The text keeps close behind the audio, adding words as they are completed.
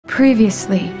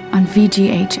Previously on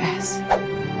VGHS.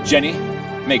 Jenny,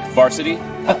 make varsity?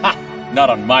 Not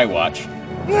on my watch.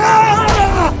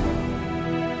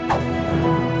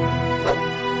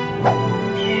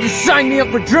 You signed me up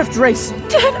for drift racing.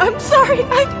 Dad, I'm sorry.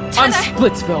 I'm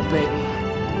Splitsville, baby.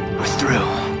 We're through.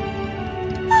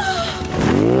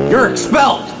 You're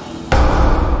expelled.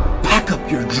 Pack up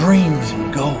your dreams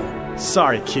and go.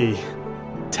 Sorry, Key.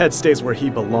 Ted stays where he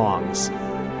belongs.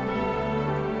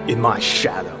 In my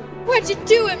shadow. Why'd you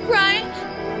do it, Brian?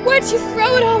 Why'd you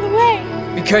throw it all away?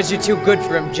 Because you're too good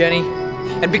for him, Jenny.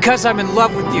 And because I'm in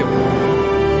love with you.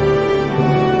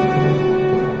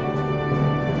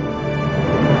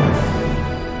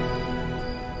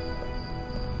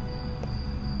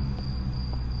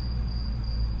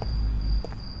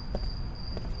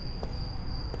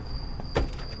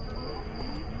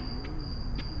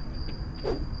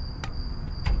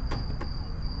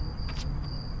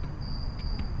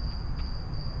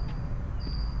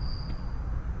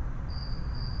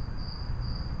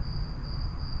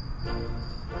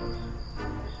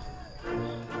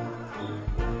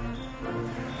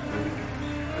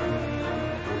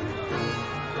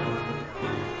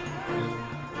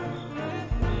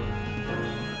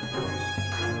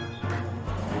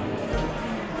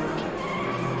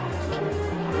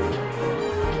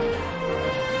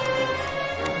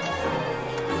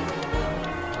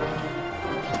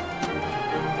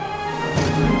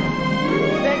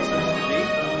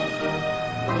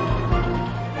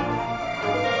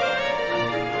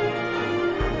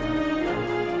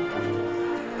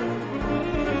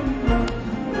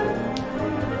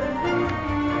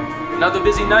 Another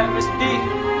busy night, Mr. D?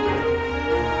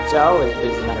 It's always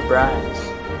busy night at Brian's.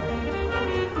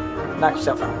 Knock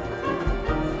yourself out.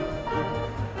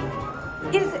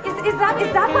 Is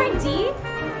that Brian D?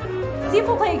 See if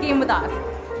he'll play a game with us.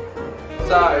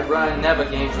 Sorry, Brian never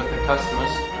games with the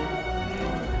customers.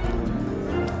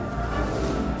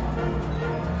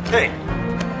 Hey!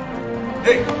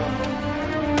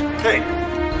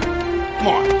 Come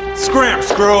on, scram,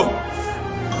 screw!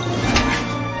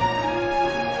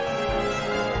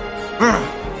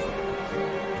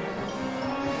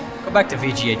 Go back to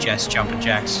VGHS, Jumpin'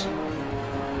 Jacks.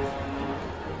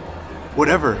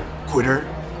 Whatever, quitter.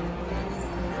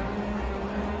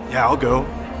 Yeah, I'll go.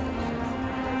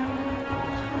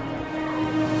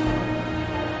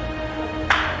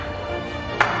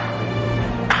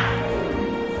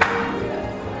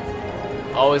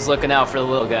 Always looking out for the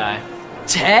little guy.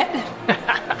 Ted?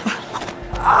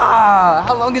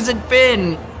 How long has it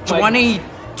been?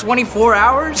 24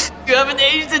 hours? You haven't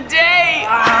aged a day!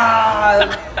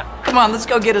 Come on, let's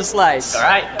go get a slice. All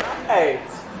right. Hey.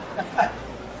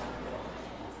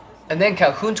 And then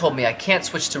Calhoun told me I can't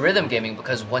switch to rhythm gaming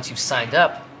because once you've signed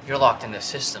up, you're locked in the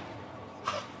system.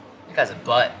 You guy's a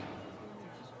butt.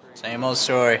 Same old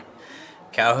story.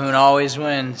 Calhoun always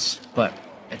wins. But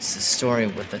it's the story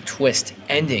with the twist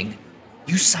ending.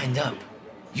 You signed up.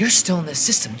 You're still in the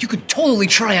system. You could totally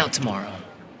try out tomorrow.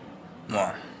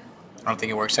 Well, I don't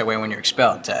think it works that way when you're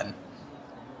expelled, Ted.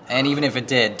 And even if it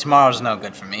did, tomorrow's no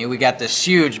good for me. We got this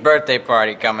huge birthday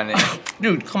party coming in.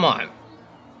 Dude, come on.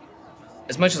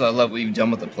 As much as I love what you've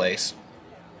done with the place,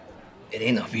 it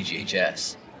ain't no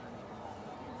VGHS.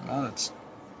 Well, that's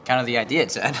kind of the idea,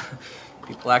 Ted.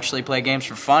 People actually play games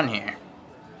for fun here.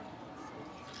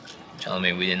 Telling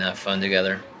me we didn't have fun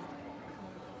together?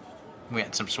 We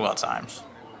had some swell times.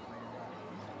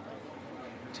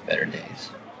 It's better days.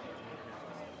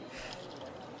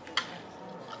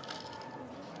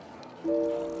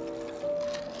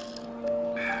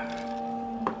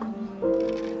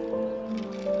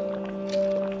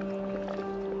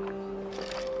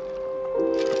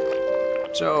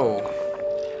 So,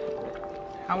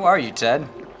 how are you, Ted?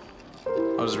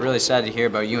 I was really sad to hear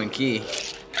about you and Key.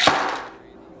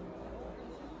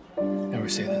 Never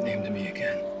say that name to me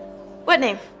again. What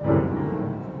name?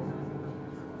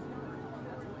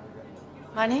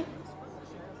 My name?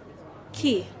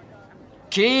 Key.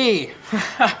 Key!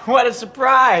 What a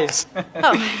surprise!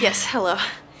 Oh, yes, hello.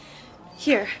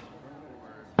 Here.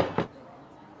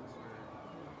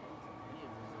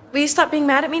 Will you stop being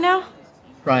mad at me now?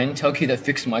 Brian, tell Key that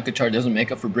fixing my guitar doesn't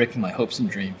make up for breaking my hopes and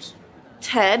dreams.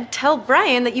 Ted, tell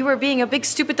Brian that you were being a big,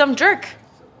 stupid, dumb jerk.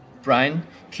 Brian,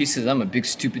 Key says I'm a big,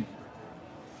 stupid...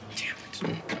 Damn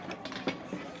it.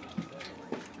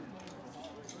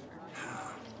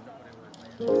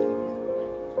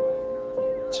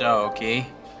 So, Key,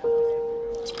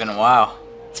 it's been a while.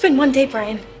 It's been one day,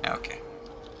 Brian. Okay.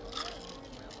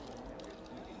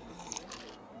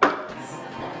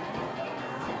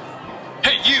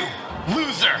 Hey, you!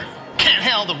 Loser! Can't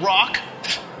handle the rock?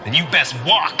 Then you best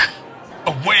walk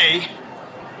away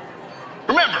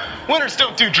Remember, winners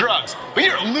don't do drugs, but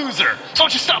you're a loser. So why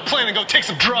don't you stop playing and go take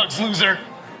some drugs, loser?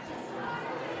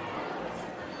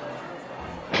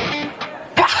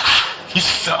 You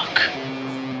suck.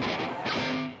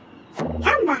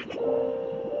 Come back.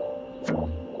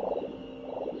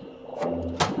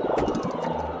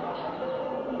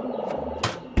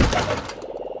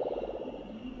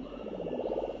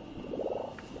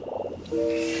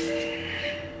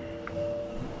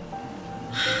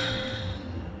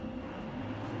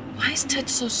 Why is Ted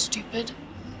so stupid?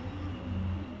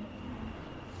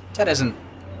 Ted isn't.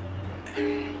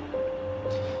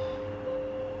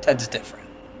 Ted's different.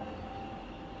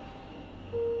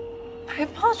 I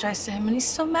apologized to him and he's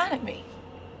still mad at me.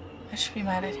 I should be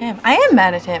mad at him. I am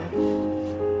mad at him.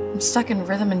 I'm stuck in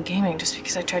rhythm and gaming just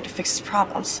because I tried to fix his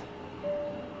problems.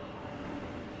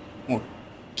 Well,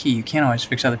 Key, you can't always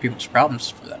fix other people's problems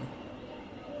for them.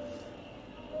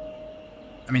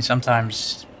 I mean,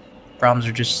 sometimes problems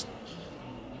are just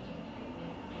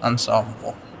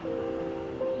unsolvable.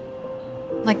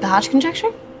 Like the Hodge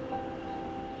conjecture?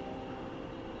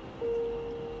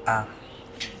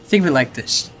 Think of it like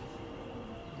this.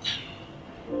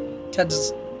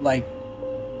 Ted's like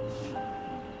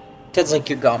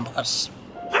your gun bus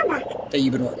that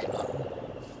you've been working on.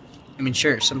 I mean,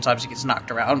 sure, sometimes he gets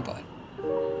knocked around, but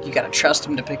you gotta trust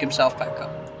him to pick himself back up.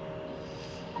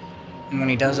 And when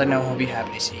he does, I know he'll be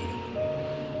happy to see you.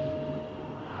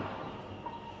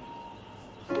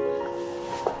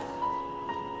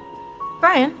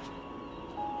 Brian?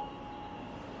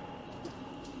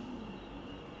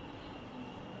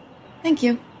 Thank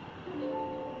you.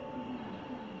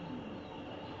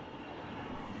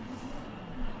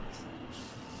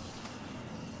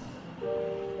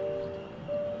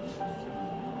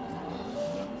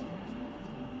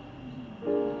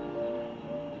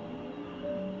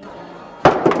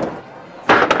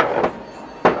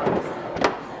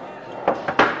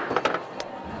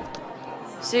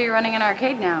 So you're running an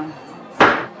arcade now?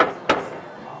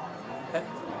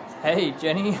 Hey,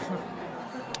 Jenny.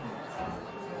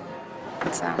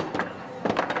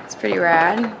 It's pretty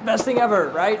rad. Best thing ever,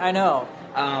 right? I know.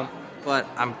 But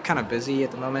I'm kind of busy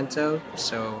at the momento,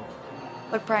 so...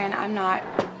 Look, Brian, I'm not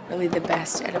really the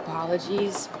best at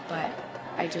apologies, but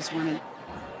I just wanted...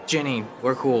 Jenny,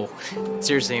 we're cool.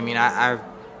 Seriously, I mean, I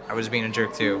was being a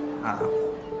jerk too.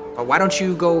 But why don't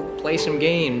you go play some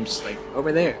games, like,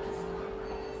 over there?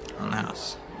 On the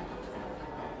house.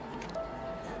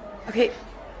 Okay,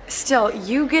 still,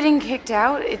 you getting kicked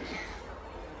out,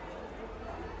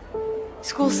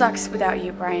 School sucks without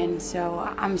you, Brian, so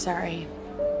I'm sorry.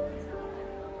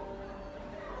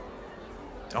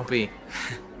 Don't be.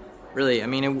 Really, I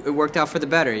mean, it worked out for the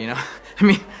better, you know? I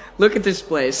mean, look at this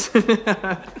place.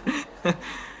 Ted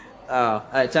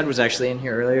was actually in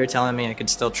here earlier telling me I could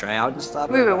still try out and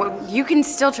stuff. Wait, you can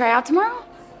still try out tomorrow?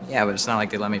 Yeah, but it's not like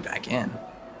they let me back in.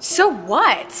 So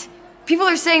what? People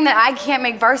are saying that I can't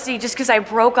make varsity just because I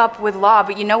broke up with Law,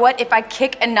 but you know what? If I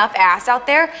kick enough ass out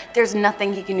there, there's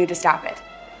nothing he can do to stop it.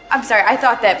 I'm sorry, I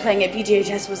thought that playing at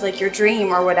VGHS was like your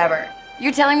dream or whatever.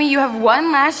 You're telling me you have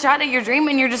one last shot at your dream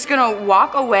and you're just gonna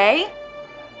walk away?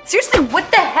 Seriously, what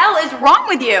the hell is wrong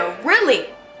with you? Really?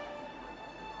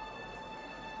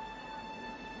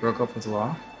 Broke up with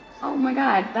Law? Oh my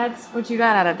god, that's what you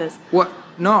got out of this. What?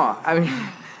 No, I mean,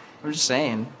 I'm just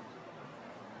saying.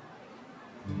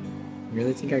 You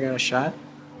really think I got a shot?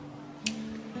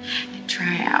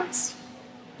 Tryouts.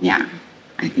 Yeah,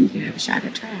 I think you have a shot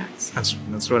at tryouts. That's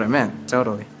what I meant,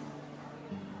 totally.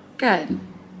 Good.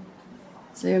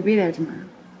 So you'll be there tomorrow.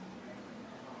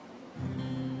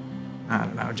 I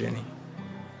don't know, Jenny.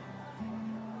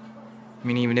 I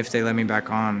mean, even if they let me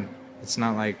back on, it's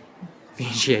not like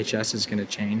VGHS is gonna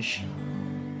change.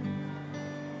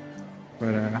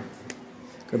 But,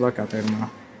 good luck out there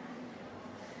tomorrow.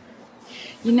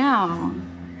 You know,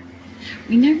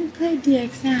 we never played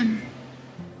DXM.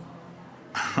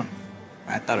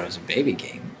 I thought it was a baby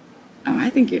game. Oh,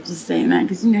 I think you're just saying that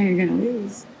because you know you're gonna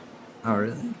lose. Oh,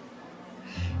 really?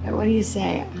 Yeah, what do you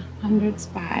say? 100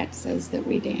 Spot says that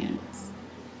we dance.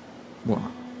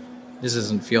 Well, this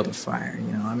isn't Field of Fire,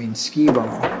 you know? I mean, skee ball.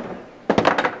 Hear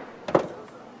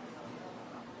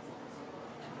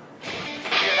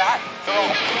that? They're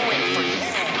all booing for you.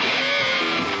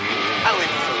 I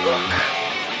leave with a look.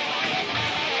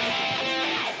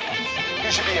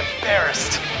 You should be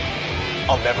embarrassed.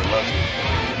 I'll never love you.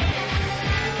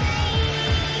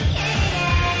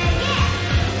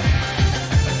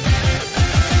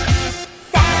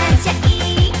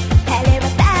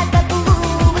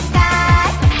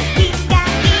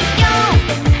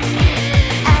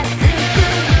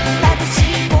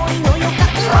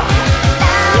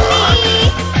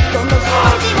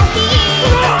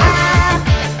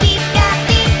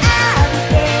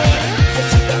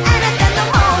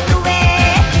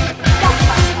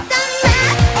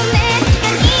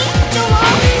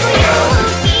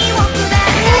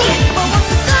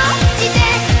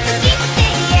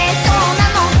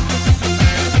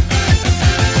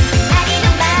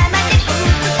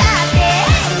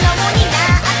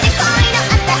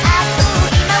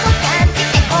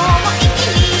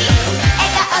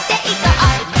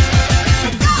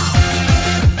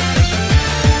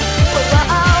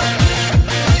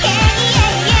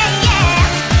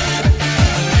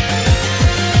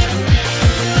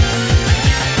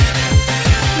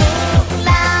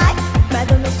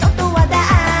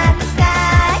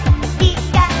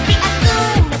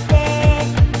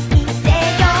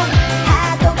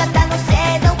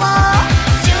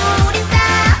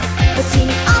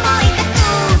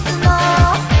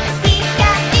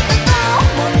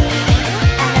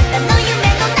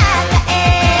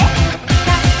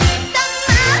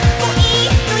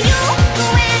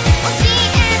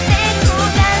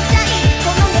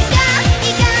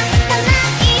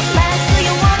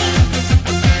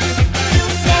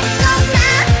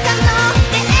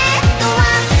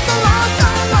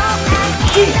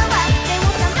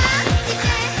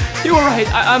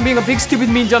 alright. I'm being a big, stupid,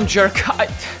 mean, dumb jerk.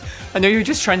 I know you're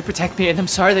just trying to protect me, and I'm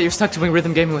sorry that you're stuck doing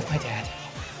rhythm gaming with my dad.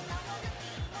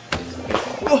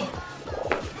 Oh.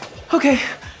 Okay,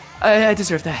 I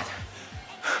deserve that.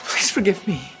 Please forgive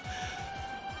me.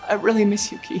 I really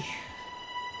miss you, Key.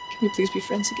 Can we please be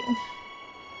friends again?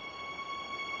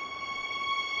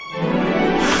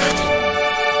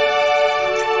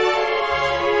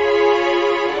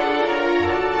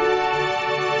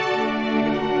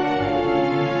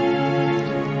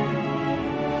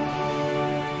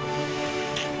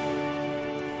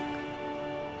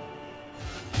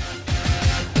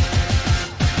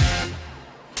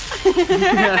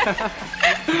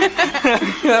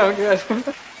 Oh, good.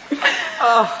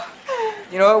 Oh,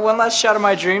 you know what? One last shot of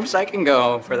my dreams. I can go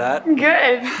home for that.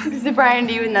 Good. Because if Brian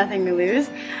D with nothing to lose,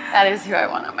 that is who I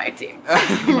want on my team.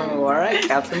 All right,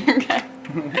 Captain. Okay.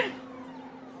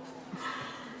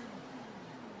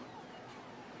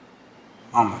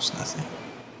 Almost nothing.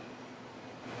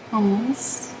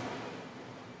 Almost.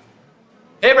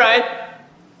 Hey, Brian.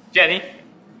 Jenny.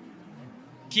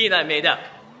 Key and I made up.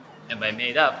 And by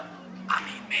made up, I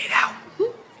mean made out.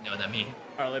 You know what I mean?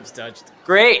 Our lips touched.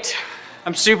 Great.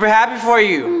 I'm super happy for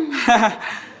you.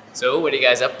 So, what are you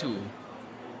guys up to?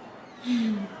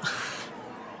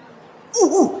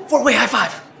 Ooh, four-way high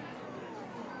five.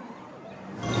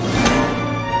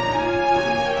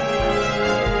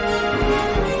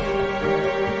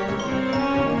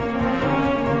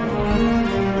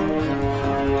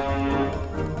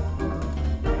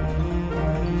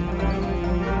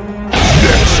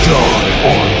 Next time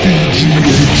on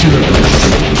VGHS.